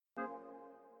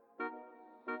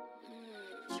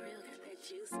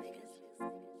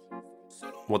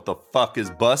What the fuck is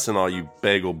bussin', all you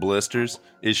bagel blisters?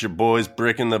 It's your boys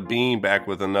Brick and the Bean back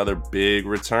with another big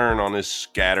return on this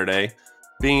Scatterday.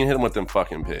 Bean, hit him with them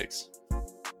fucking picks.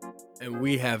 And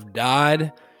we have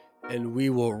died, and we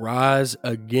will rise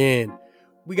again.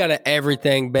 We got an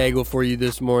everything bagel for you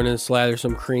this morning. Slather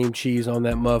some cream cheese on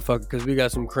that motherfucker because we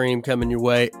got some cream coming your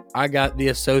way. I got the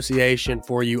association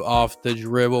for you off the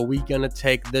dribble. We gonna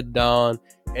take the Don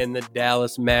and the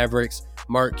Dallas Mavericks.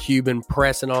 Mark Cuban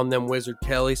pressing on them Wizard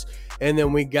Kellys. And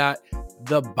then we got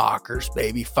the Bockers,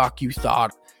 baby. Fuck you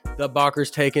thought. The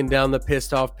Bockers taking down the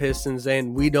pissed off Pistons,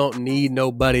 and we don't need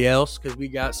nobody else because we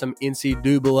got some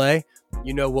NCAA.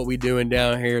 You know what we doing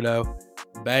down here, though.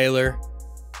 Baylor,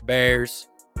 Bears,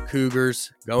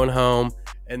 Cougars going home.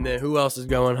 And then who else is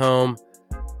going home?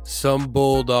 Some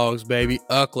Bulldogs, baby.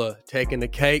 UCLA taking the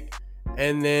cake.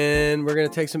 And then we're going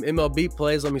to take some MLB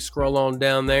plays. Let me scroll on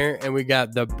down there. And we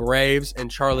got the Braves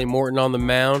and Charlie Morton on the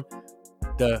mound.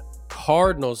 The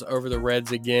Cardinals over the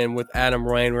Reds again with Adam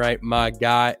Wainwright, my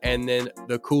guy. And then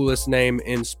the coolest name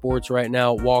in sports right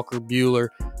now, Walker Buehler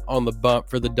on the bump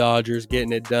for the Dodgers,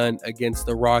 getting it done against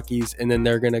the Rockies. And then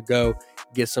they're going to go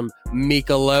get some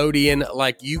Nickelodeon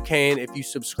like you can if you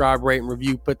subscribe, rate, and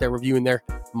review. Put that review in there,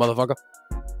 motherfucker.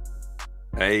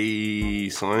 Hey,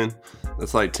 son.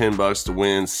 That's like $10 to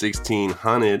win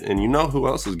 1,600. And you know who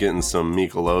else is getting some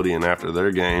Nickelodeon after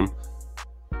their game?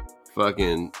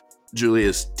 Fucking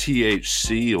Julius T.H.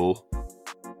 Seal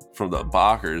from the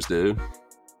Bockers, dude.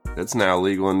 It's now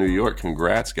legal in New York.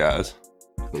 Congrats, guys.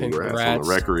 Congrats on the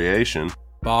recreation.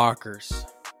 Bockers.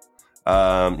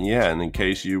 Yeah, and in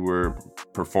case you were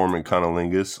performing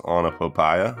cunnilingus on a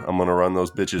papaya, I'm going to run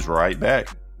those bitches right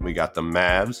back. We got the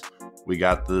Mavs. We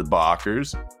got the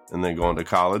Bockers. And then going to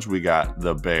college, we got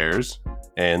the Bears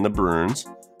and the Bruins.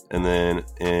 And then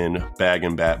in bag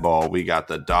and bat ball, we got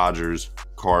the Dodgers,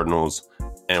 Cardinals,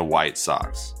 and White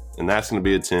Sox. And that's going to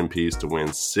be a 10-piece to win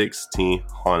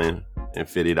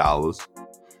 $1,650.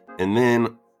 And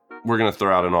then we're going to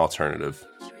throw out an alternative.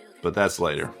 But that's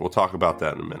later. We'll talk about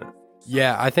that in a minute.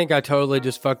 Yeah, I think I totally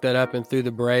just fucked that up and threw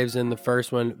the Braves in the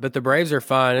first one. But the Braves are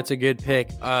fine. It's a good pick.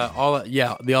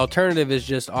 The alternative is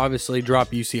just obviously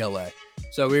drop UCLA.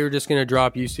 So we were just going to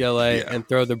drop UCLA and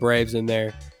throw the Braves in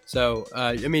there. So,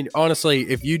 I mean, honestly,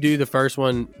 if you do the first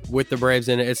one with the Braves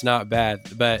in it, it's not bad.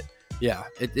 But, yeah,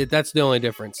 that's the only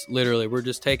difference. Literally, we're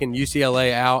just taking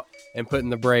UCLA out and putting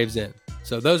the Braves in.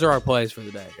 So those are our plays for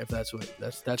the day, if that's what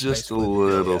that's just a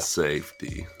little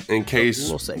safety in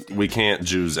case we can't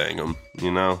Juzang them.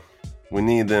 You know, we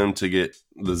need them to get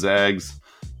the Zags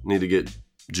need to get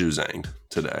Juzanged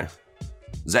today.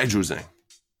 Zag Juzang.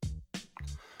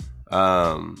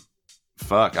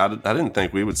 Fuck, I didn't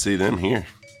think we would see them here.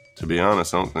 To be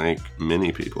honest, I don't think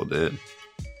many people did.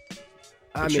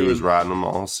 But she was riding them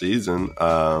all season.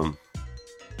 So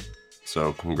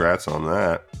congrats on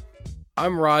that.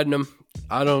 I'm riding them.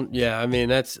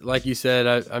 That's like you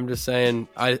said. I'm just saying.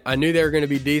 I knew they were going to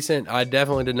be decent. I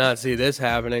definitely did not see this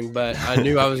happening, but I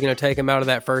knew I was going to take them out of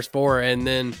that first four. And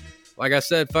then, like I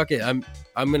said, fuck it. I'm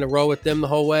going to roll with them the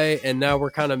whole way. And now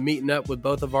we're kind of meeting up with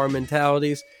both of our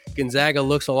mentalities. Gonzaga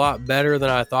looks a lot better than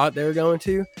I thought they were going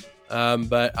to.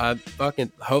 But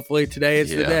hopefully today is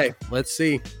the day. Let's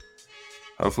see.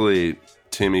 Hopefully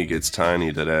Timmy gets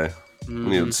tiny today. We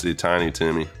need to see tiny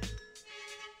Timmy.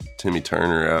 Timmy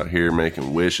Turner out here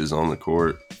making wishes on the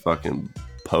court, fucking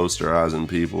posterizing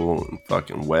people and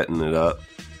fucking wetting it up.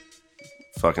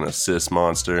 Fucking assist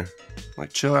monster.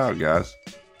 Like, chill out, guys.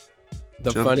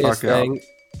 The funniest thing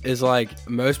is, like,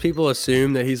 most people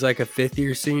assume that he's like a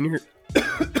fifth-year senior.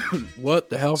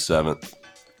 What the hell? Seventh.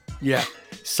 Yeah.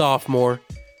 Sophomore.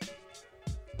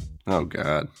 Oh,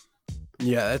 God.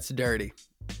 Yeah, that's dirty.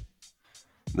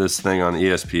 This thing on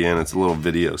ESPN, it's a little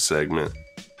video segment,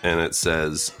 and it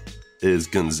says, is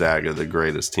Gonzaga the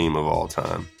greatest team of all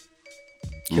time?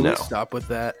 Can we stop with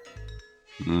that?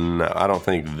 No, I don't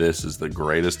think this is the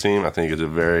greatest team. I think it's a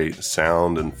very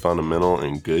sound and fundamental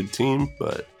and good team,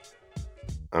 but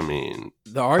I mean,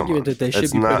 the argument that they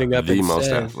should be putting up the most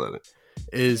athletic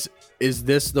is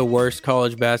this the worst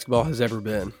college basketball has ever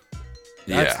been?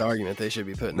 That's the argument they should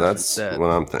be putting up instead. That's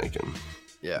what I'm thinking.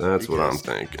 Yeah, that's what I'm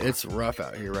thinking. It's rough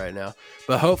out here right now.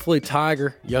 But hopefully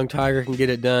young Tiger can get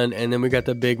it done. And then we got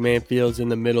the big man Fields in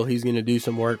the middle. He's going to do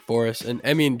some work for us. And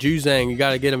I mean, Juzang, you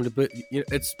got to get him to put,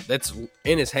 that's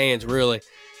in his hands, really.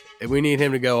 And we need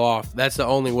him to go off. That's the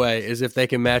only way is if they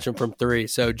can match him from three.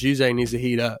 So Juzang needs to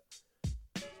heat up.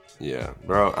 Yeah,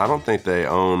 bro. I don't think they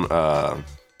own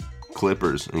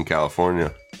clippers in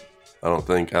California. I don't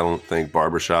think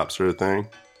barbershops are a thing.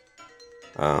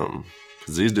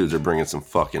 Because these dudes are bringing some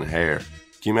fucking hair.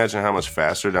 Can you imagine how much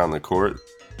faster down the court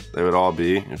they would all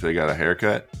be if they got a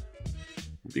haircut?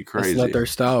 It'd be crazy. That's not their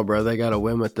style, bro. They got to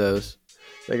win with those.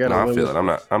 They got. No, I feel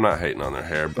it. I'm not hating on their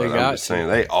hair, but I'm just saying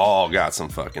they all got some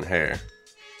fucking hair.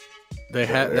 They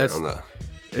have. That's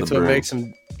it's what makes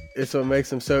them. It's what makes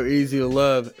them so easy to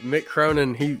love. Mick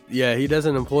Cronin, he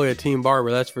doesn't employ a team barber.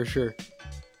 That's for sure.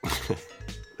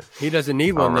 He doesn't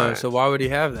need one though. So why would he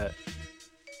have that?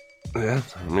 Yeah,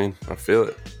 I mean, I feel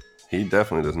it. He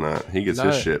definitely does not. He gets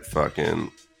his shit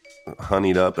fucking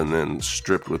honeyed up and then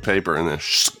stripped with paper and then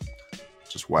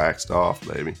just waxed off,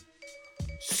 baby.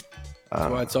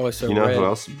 That's why it's always so You know red. who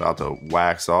else is about to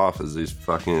wax off is these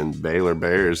fucking Baylor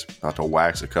Bears about to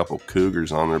wax a couple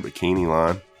Cougars on their bikini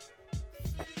line.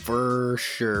 For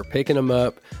sure. Picking them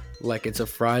up like it's a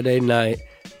Friday night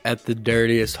at the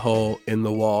dirtiest hole in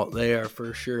the wall. They are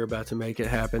for sure about to make it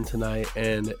happen tonight,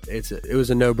 and it was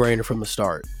a no-brainer from the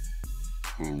start.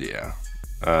 Yeah.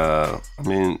 I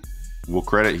mean, we'll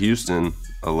credit Houston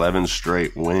 11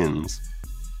 straight wins,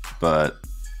 but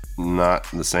not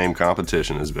the same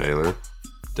competition as Baylor.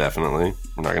 Definitely.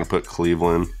 We're not going to put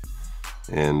Cleveland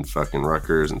and fucking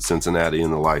Rutgers and Cincinnati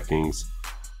in the likings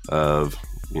of,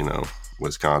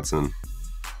 Wisconsin,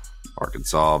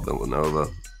 Arkansas, Villanova,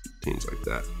 teams like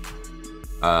that.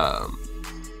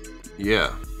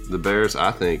 Yeah, the Bears,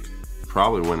 I think,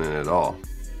 probably winning it all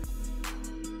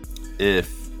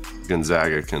if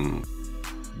Gonzaga can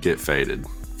get faded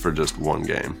for just one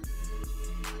game.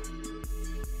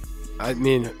 I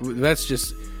mean,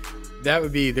 that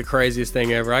would be the craziest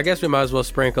thing ever. I guess we might as well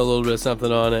sprinkle a little bit of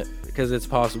something on it because it's a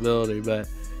possibility, but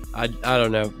I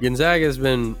don't know. Gonzaga's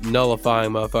been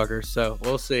nullifying motherfuckers, so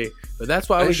we'll see. But that's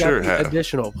why we got the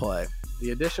additional play.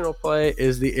 The additional play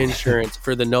is the insurance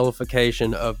for the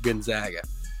nullification of Gonzaga.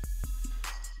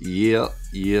 Yep.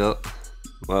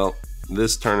 Well,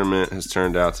 this tournament has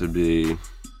turned out to be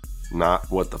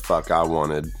not what the fuck I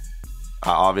wanted. I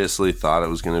obviously thought it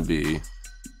was going to be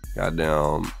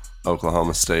goddamn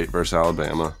Oklahoma State versus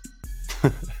Alabama.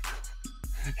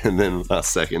 And then my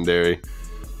secondary,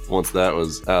 once that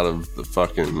was out of the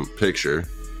fucking picture,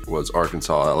 was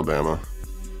Arkansas, Alabama.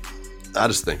 I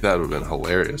just think that would have been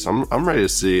hilarious. I'm ready to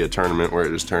see a tournament where it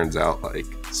just turns out like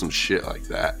some shit like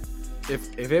that.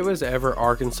 If it was ever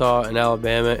Arkansas and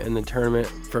Alabama in the tournament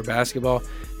for basketball,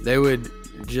 they would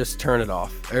just turn it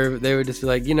off. Or they would just be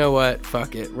like, you know what?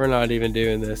 Fuck it. We're not even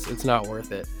doing this. It's not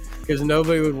worth it. Because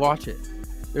nobody would watch it.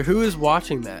 Who is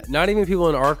watching that? Not even people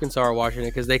in Arkansas are watching it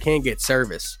because they can't get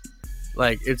service.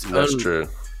 Like, That's true.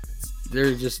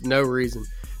 There's just no reason.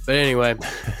 But anyway,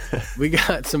 we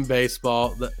got some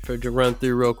baseball to run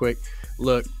through real quick.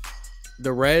 Look,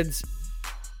 the Reds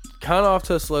kind of off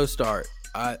to a slow start.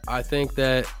 I think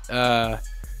that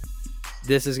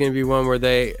this is going to be one where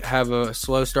they have a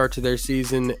slow start to their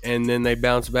season and then they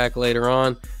bounce back later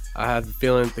on. I have the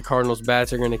feeling that the Cardinals'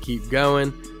 bats are going to keep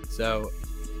going. So,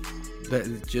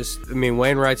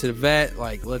 Wainwright's a vet.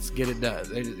 Like, let's get it done.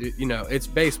 It's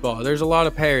baseball. There's a lot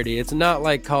of parity. It's not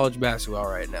like college basketball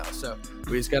right now. So,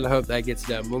 we just got to hope that gets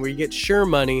done. When we get sure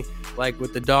money, like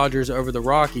with the Dodgers over the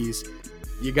Rockies,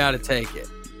 you got to take it.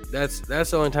 That's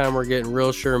the only time we're getting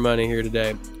real sure money here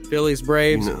today. Phillies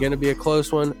Braves going to be a close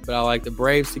one, but I like the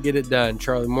Braves to get it done.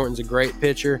 Charlie Morton's a great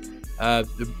pitcher.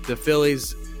 The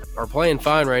Phillies are playing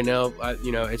fine right now.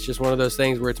 It's just one of those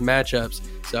things where it's matchups.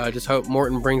 So I just hope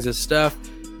Morton brings his stuff.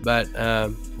 But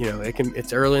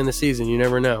it's early in the season. You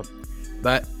never know.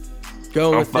 But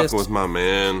I'm fucking with my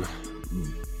man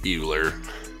Bueller.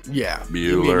 Yeah,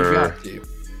 Bueller. You got to.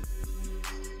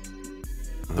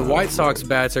 The White Sox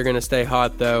bats are going to stay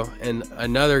hot, though, and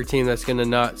another team that's going to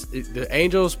not. The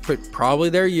Angels put probably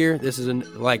their year. This is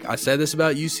like I said this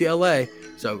about UCLA,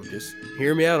 so just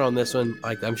hear me out on this one.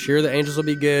 Like, I'm sure the Angels will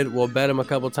be good. We'll bet them a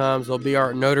couple times. They'll be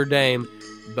our Notre Dame,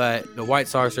 but the White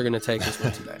Sox are going to take this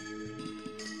one today.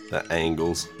 The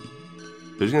Angles.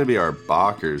 Who's going to be our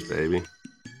Bockers, baby?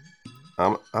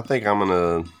 I think I'm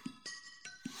going to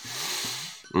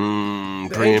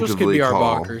the Angels could be our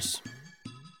Bockers.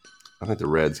 I think the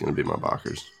Reds going to be my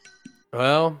Bockers.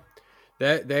 Well,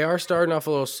 they are starting off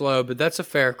a little slow, but that's a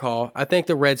fair call. I think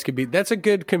the Reds could be. That's a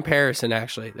good comparison,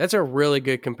 actually. That's a really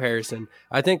good comparison.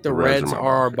 I think the Reds are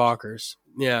our Bockers.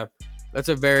 Yeah, that's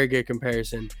a very good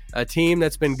comparison. A team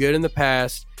that's been good in the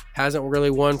past, hasn't really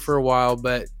won for a while,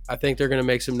 but I think they're going to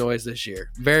make some noise this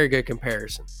year. Very good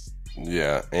comparison.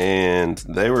 Yeah, and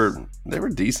they were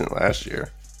decent last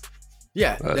year.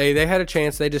 Yeah, they had a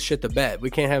chance. They just shit the bed. We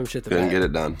can't have them shit the bed. Couldn't get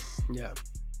it done. Yeah.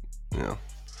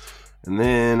 And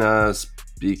then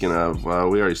speaking of, we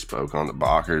already spoke on the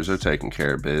Bockers. They're taking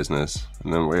care of business.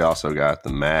 And then we also got the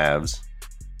Mavs,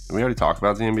 Did we already talk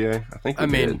about the NBA? I think we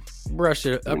did. Brush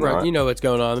it. You know what's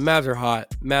going on. The Mavs are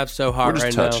hot. Mavs so hot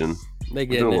right now. We're just touching. They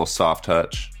get a little soft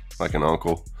touch, like an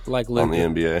uncle, like Luka. On the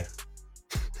NBA.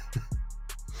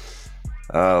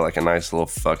 Like a nice little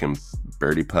fucking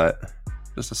birdie putt.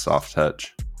 Just a soft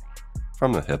touch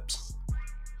from the hips.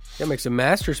 Gotta make some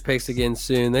Masters picks again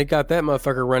soon. They got that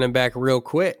motherfucker running back real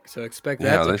quick, so expect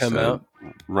that to come out.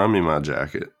 Run me my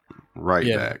jacket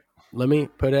back. Let me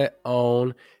put it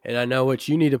on, and I know what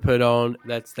you need to put on.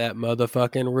 That's that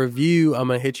motherfucking review. I'm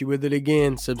going to hit you with it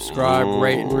again. Subscribe,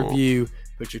 rate, and review.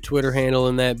 Put your Twitter handle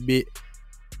in that bit.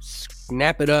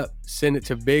 Snap it up. Send it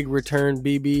to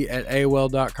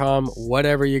bigreturnbb@aol.com.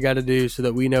 Whatever you got to do so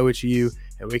that we know it's you,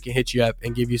 and we can hit you up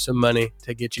and give you some money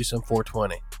to get you some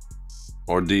 420.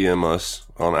 Or DM us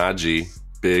on IG,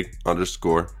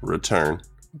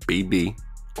 big_return_BB,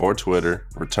 or Twitter,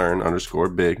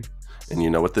 return_big. And you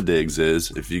know what the digs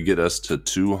is. If you get us to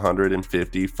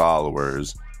 250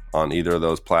 followers on either of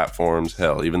those platforms,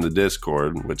 hell, even the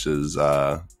Discord, which is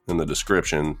in the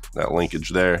description, that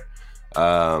linkage there,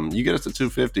 you get us to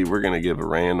 250, we're going to give a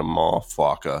random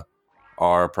motherfucker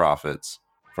our profits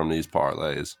from these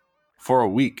parlays for a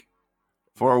week.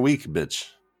 For a week, bitch.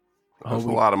 That's a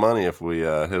lot of money if we hit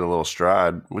a little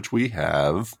stride, which we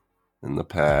have in the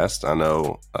past. I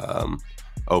know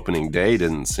opening day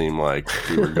didn't seem like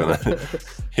we were going to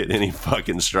hit any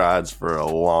fucking strides for a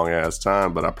long ass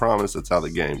time, but I promise that's how the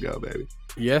game go, baby.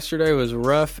 Yesterday was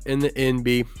rough in the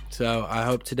NB, so I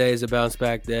hope today is a bounce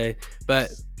back day. But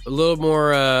a little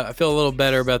more, I feel a little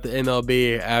better about the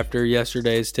MLB after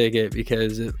yesterday's ticket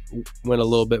because it went a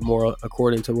little bit more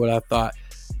according to what I thought.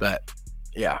 But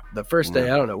yeah, the first day,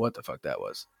 I don't know what the fuck that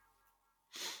was.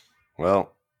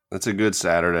 Well, it's a good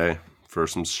Saturday for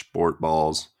some sport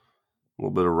balls. A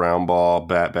little bit of round ball,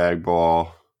 bat bag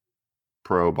ball,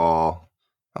 pro ball.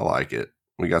 I like it.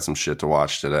 We got some shit to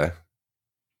watch today.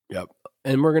 Yep.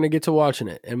 And we're going to get to watching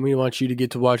it. And we want you to get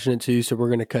to watching it too, so we're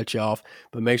going to cut you off.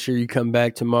 But make sure you come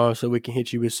back tomorrow so we can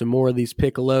hit you with some more of these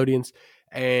Pickelodians.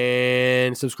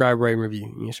 And subscribe, rate, and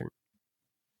review. Yes, sir.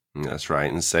 That's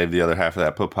right. And save the other half of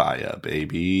that papaya,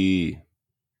 baby.